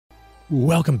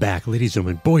Welcome back, ladies and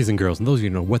gentlemen, boys and girls, and those of you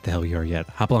who know what the hell you are yet.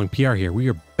 Hopalong PR here. We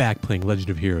are back playing Legend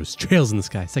of Heroes, Trails in the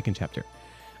Sky, second chapter.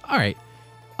 Alright.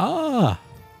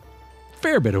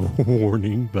 Fair bit of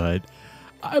warning, but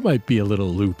I might be a little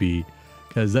loopy,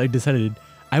 because I decided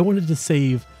I wanted to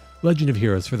save Legend of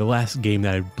Heroes for the last game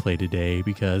that I'd play today,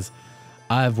 because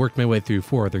I've worked my way through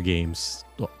 4 other games.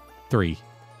 Well, 3.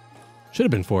 Should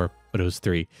have been 4, but it was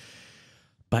 3.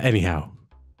 But anyhow,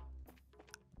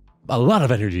 a lot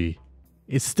of energy.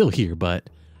 It's still here, but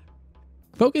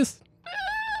focus,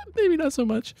 maybe not so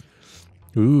much.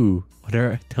 Ooh,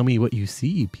 tell me what you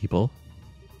see, people.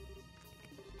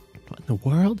 What in the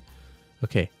world?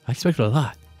 Okay, I expected a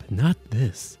lot, but not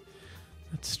this.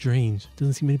 That's strange.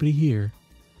 Doesn't seem anybody here.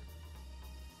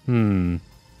 No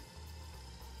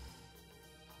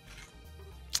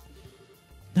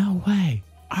way.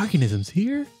 Organisms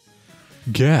here?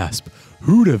 Gasp.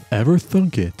 Who'd have ever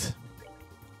thunk it?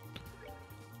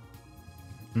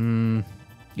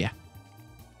 Yeah.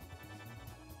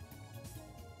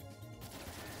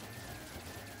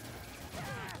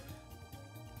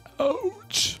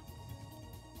 Ouch.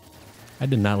 I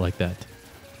did not like that.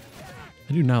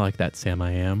 I do not like that, Sam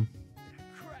I am.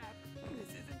 Crap, this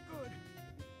isn't good.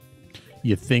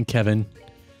 You think, Kevin?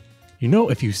 You know,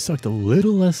 if you sucked a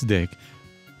little less dick,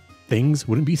 things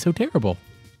wouldn't be so terrible.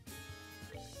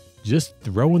 Just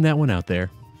throwing that one out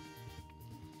there.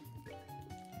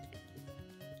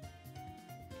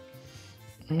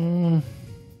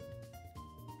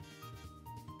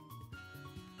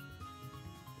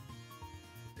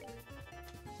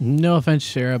 No offense,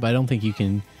 Shara, but I don't think you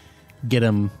can get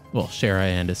them. Well, Shara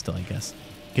and Estelle, I guess.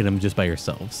 Get them just by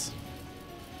yourselves.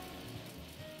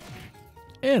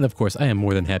 And of course, I am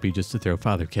more than happy just to throw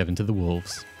Father Kevin to the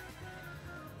wolves.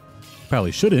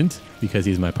 Probably shouldn't, because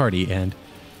he's my party, and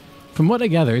from what I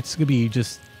gather, it's going to be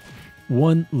just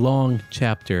one long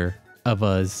chapter of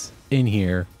us in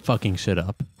here fucking shit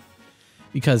up.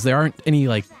 Because there aren't any,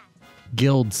 like,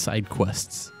 guild side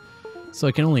quests. So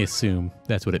I can only assume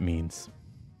that's what it means.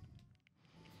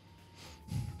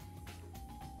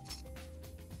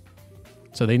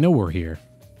 So they know we're here.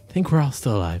 I think we're all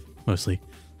still alive, mostly.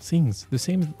 Seems the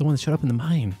same as the ones that showed up in the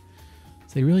mine.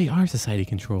 So they really are society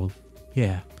controlled.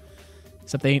 Yeah.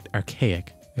 Except they ain't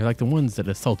archaic. They're like the ones that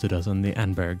assaulted us on the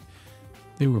Anberg.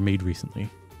 They were made recently.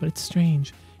 But it's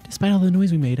strange. Despite all the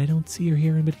noise we made, I don't see or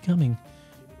hear anybody coming.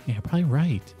 Yeah, probably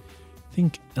right. I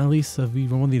think at least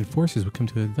even one of the enforcers would come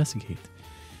to investigate.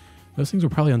 Those things were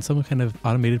probably on some kind of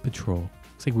automated patrol.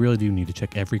 Looks like we really do need to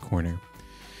check every corner.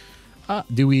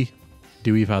 Do we?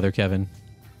 Do we, Father Kevin?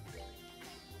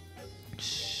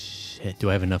 Shit, do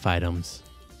I have enough items?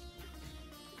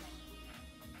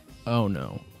 Oh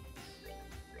no.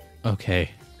 Okay.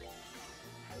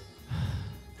 I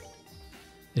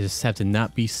just have to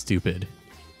not be stupid.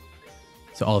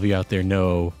 So all of you out there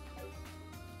know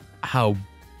how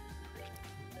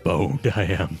boned I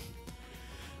am.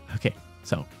 Okay,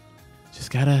 so just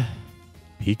gotta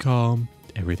be calm.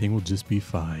 Everything will just be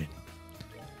fine.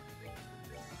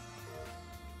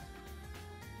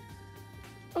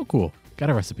 Oh, cool. Got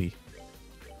a recipe.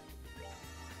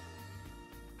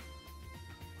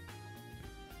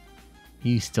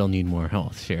 You still need more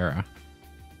health, Shara.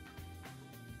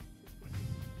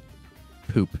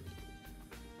 Poop.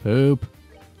 Poop.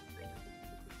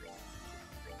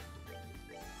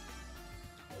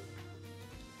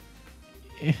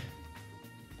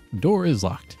 Door is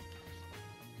locked.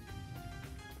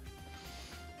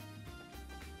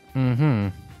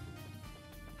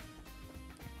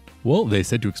 Well, they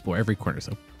said to explore every corner,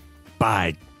 so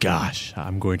by gosh,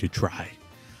 I'm going to try.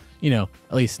 You know,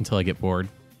 at least until I get bored.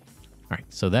 All right,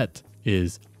 so that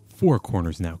is 4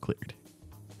 corners now cleared.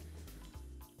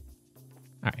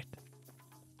 All right.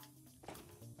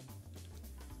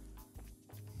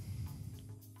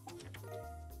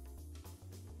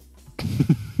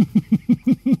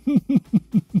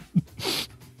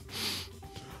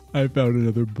 I found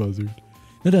another buzzard.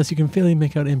 Notice you can fairly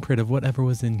make out imprint of whatever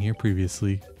was in here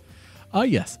previously. Ah,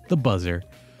 yes, the buzzer.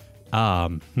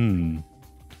 Who's going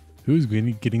to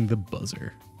be getting the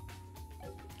buzzer?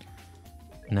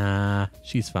 Nah,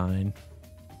 she's fine.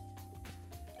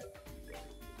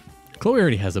 Chloe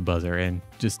already has a buzzer, and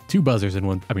just 2 buzzers in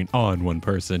one, on one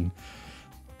person.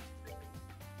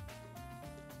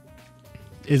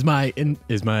 Is my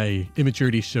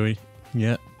immaturity showing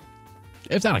yet?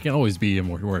 If not, I can always be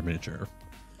more mature.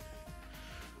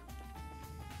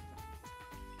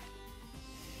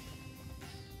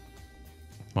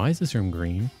 Why is this room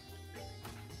green?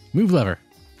 Move lever.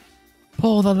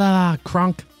 Pull the lever,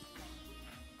 Crunk.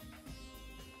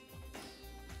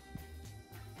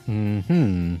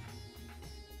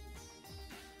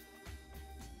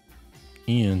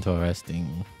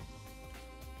 Interesting.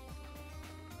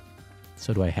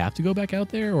 So do I have to go back out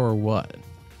there or what?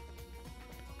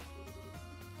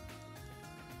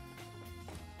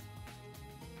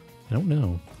 I don't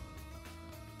know.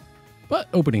 But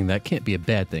opening that can't be a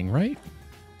bad thing, right?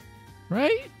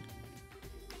 Right?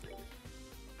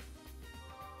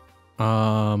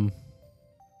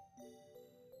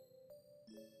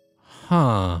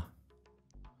 Huh.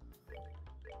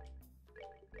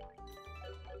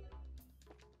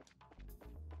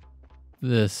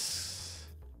 This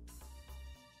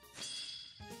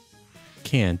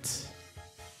can't.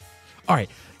 All right,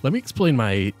 let me explain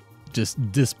my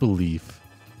just disbelief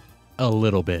a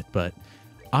little bit, but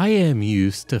I am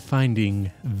used to finding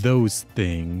those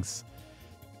things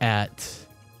at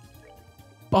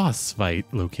boss fight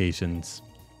locations.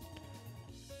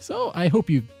 So I hope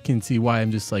you can see why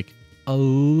I'm just like a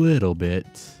little bit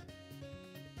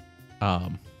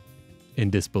in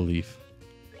disbelief,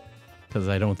 because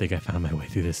I don't think I found my way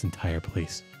through this entire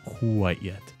place quite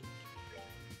yet.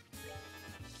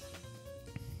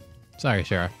 Sorry,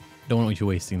 Shara. Don't want you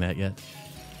wasting that yet.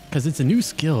 Because it's a new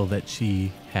skill that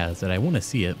she has that I want to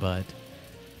see it, but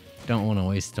don't want to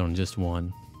waste it on just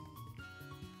one.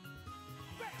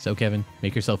 So, Kevin,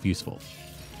 make yourself useful.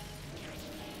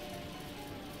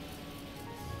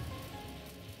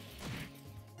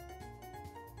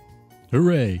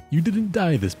 Hooray! You didn't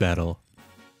die this battle.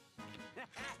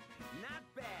 Not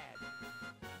bad.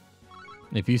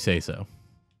 If you say so.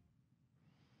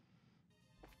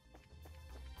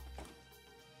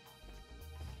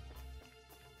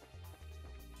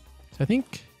 So I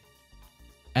think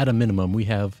at a minimum we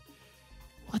have...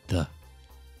 What the?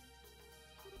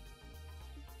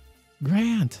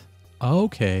 Grant!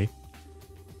 Okay.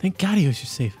 Thank God he was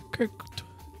just safe. Kirk.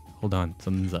 Hold on,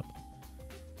 something's up.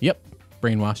 Yep,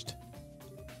 brainwashed.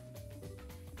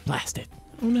 Blast it.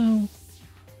 Oh no.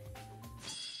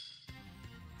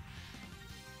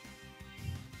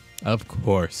 Of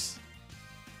course.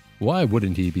 Why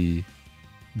wouldn't he be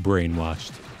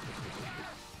brainwashed?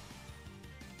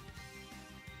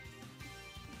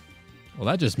 Well,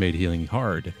 that just made healing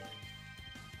hard.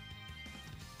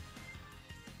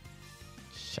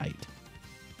 Shite.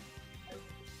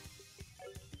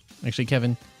 Actually,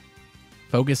 Kevin,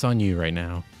 focus on you right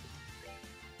now.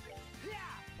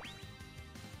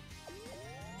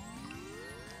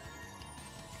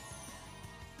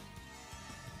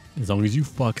 As long as you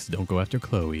fucks don't go after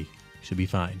Chloe, you should be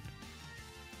fine.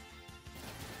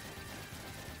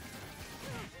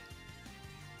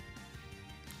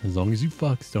 As long as you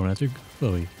fucks don't after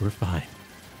Chloe, we're fine.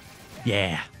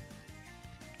 Yeah.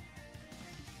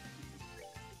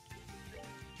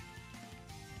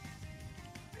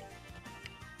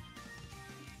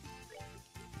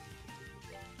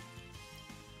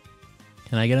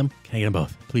 Can I get them? Can I get them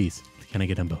both? Please. Can I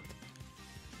get them both?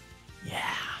 Yeah.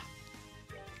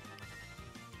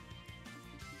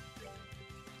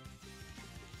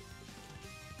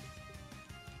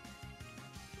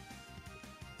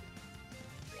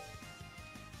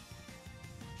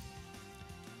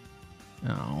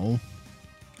 Oh,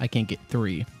 I can't get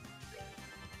 3.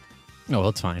 Oh, well,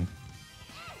 it's fine.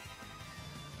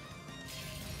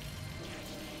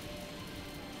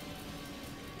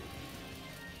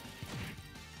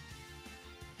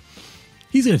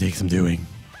 He's gonna take some doing.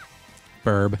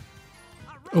 Burb.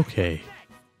 Okay,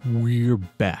 we're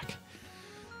back.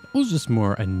 That was just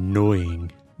more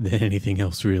annoying than anything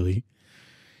else, really.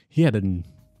 He had an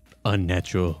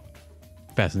unnatural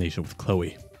fascination with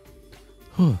Chloe.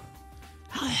 Huh.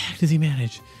 How the heck does he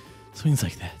manage swings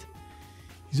like that?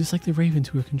 He's just like the ravens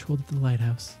who are controlled at the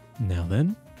lighthouse. Now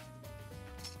then.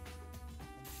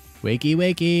 Wakey,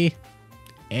 wakey.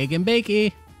 Egg and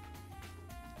bakey.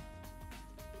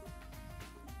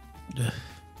 Ugh.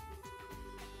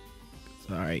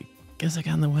 Sorry. Guess I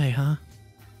got in the way, huh?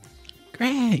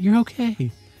 Grant, you're okay.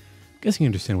 Guess you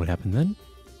understand what happened then.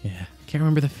 Yeah, can't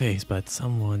remember the face, but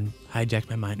someone hijacked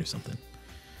my mind or something.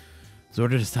 It was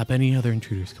ordered to stop any other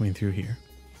intruders coming through here.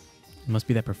 It must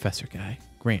be that professor guy.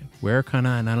 Grant, where are Kana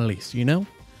and Annalise? You know?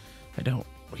 I don't.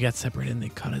 We got separated and they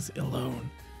caught us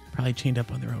alone. Probably chained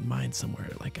up on their own minds somewhere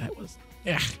like I was.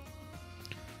 Ugh.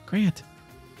 Grant.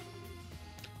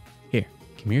 Here,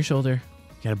 give me your shoulder.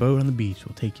 Got a boat on the beach.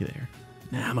 We'll take you there.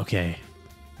 Nah, I'm okay.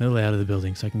 No lay out of the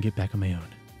building so I can get back on my own.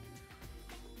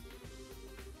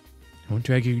 I won't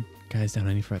drag you guys down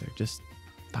any further. Just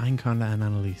find Kana and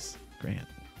Annalise. Grant.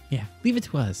 Yeah, leave it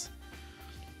to us.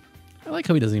 I like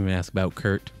how he doesn't even ask about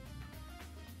Kurt.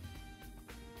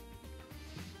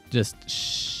 Just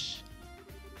shh.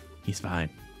 He's fine.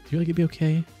 Do you feel like it'd be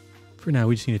okay? For now,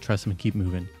 we just need to trust him and keep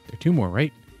moving. There are 2 more,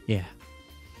 right? Yeah.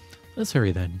 Let's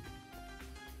hurry then.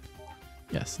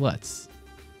 Yes, let's.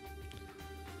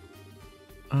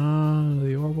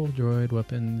 The orbital droid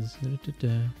weapons.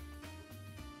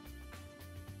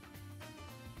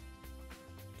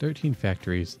 13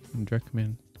 factories. Direct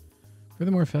command.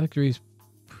 Furthermore, factories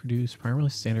produce primarily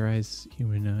standardized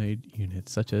humanoid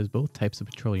units, such as both types of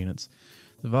patrol units,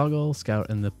 the Vogel Scout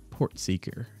and the Port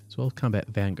Seeker, as well as Combat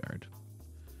Vanguard.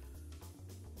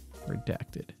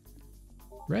 Redacted.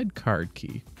 Red card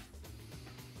key.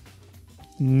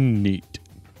 Neat.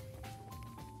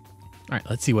 All right,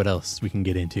 let's see what else we can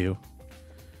get into.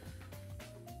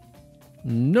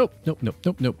 Nope. I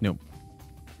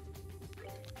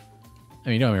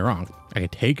mean, don't get me wrong. I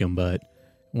could take them, but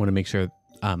I want to make sure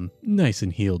I'm nice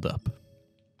and healed up.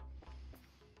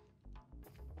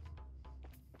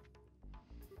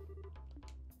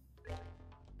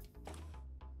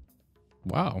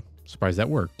 Wow. Surprised that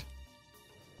worked.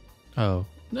 Oh,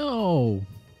 no.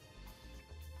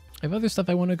 I have other stuff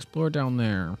I want to explore down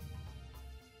there.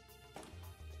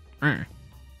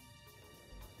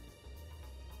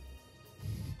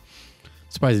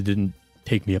 Surprised it didn't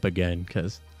take me up again,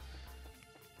 because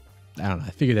I don't know.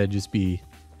 I figured that'd just be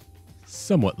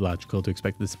somewhat logical to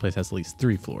expect this place has at least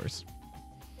 3 floors.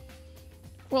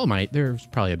 Well, it might. There's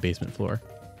probably a basement floor.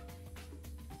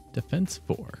 Defense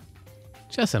 4.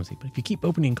 Just empty, but if you keep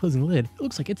opening and closing the lid, it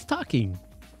looks like it's talking.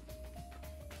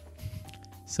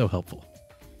 So helpful.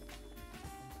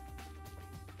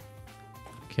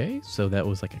 Okay, so that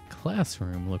was like a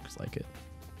classroom, looks like it.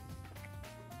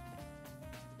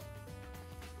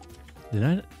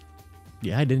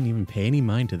 Yeah, I didn't even pay any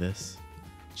mind to this.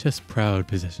 Just proud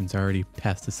possessions already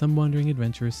passed to some wandering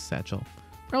adventurous satchel.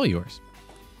 Probably yours.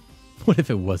 What if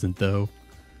it wasn't, though?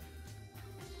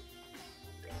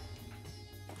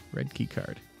 Red key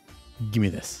card. Give me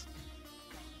this.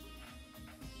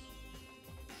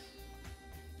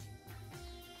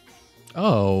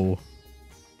 Oh.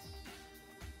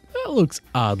 That looks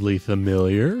oddly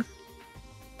familiar.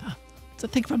 It's a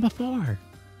thing from before.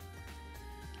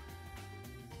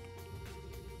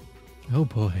 Oh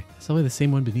boy, it's only the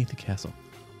same one beneath the castle.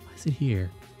 Why is it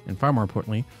here? And far more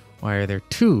importantly, why are there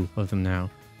 2 of them now?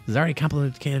 This is already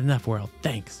complicated enough, world.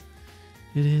 Thanks.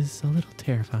 It is a little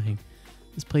terrifying.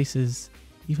 This place is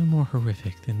even more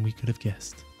horrific than we could have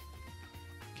guessed.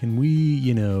 Can we,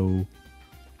 you know,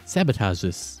 sabotage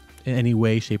this in any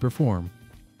way, shape, or form?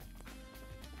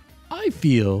 I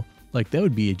feel like that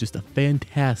would be just a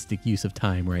fantastic use of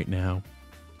time right now.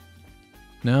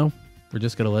 No? We're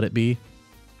just gonna let it be?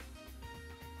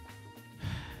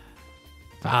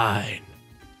 Fine.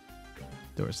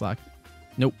 Door's locked.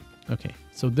 Nope. Okay,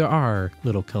 so there are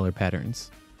little color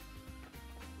patterns.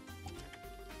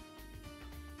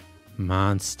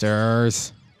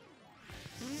 Monsters.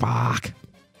 Fuck.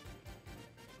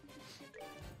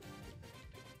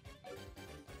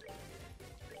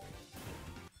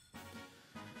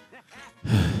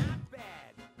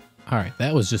 All right,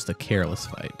 that was just a careless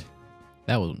fight.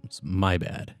 That was my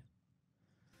bad.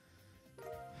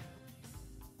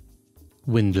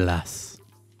 Windlass. Do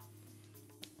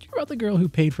you hear about the girl who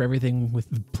paid for everything with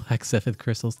the black Cephid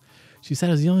crystals? She said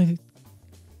it was the only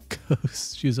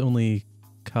cost. She was only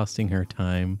costing her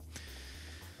time.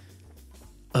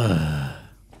 But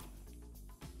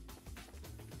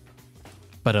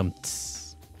okay.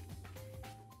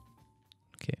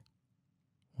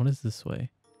 What is this way?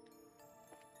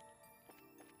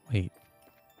 Wait.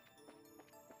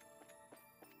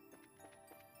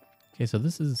 Okay, so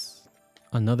this is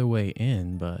another way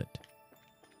in, but...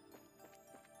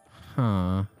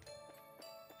 Huh.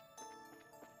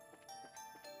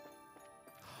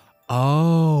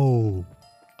 Oh!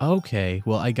 Okay,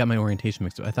 well, I got my orientation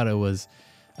mixed up. I thought it was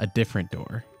a different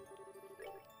door.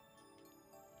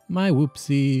 My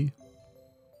whoopsie.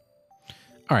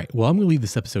 Alright, well, I'm going to leave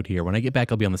this episode here. When I get back,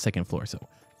 I'll be on the 2nd floor, so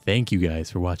thank you guys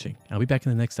for watching. I'll be back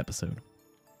in the next episode.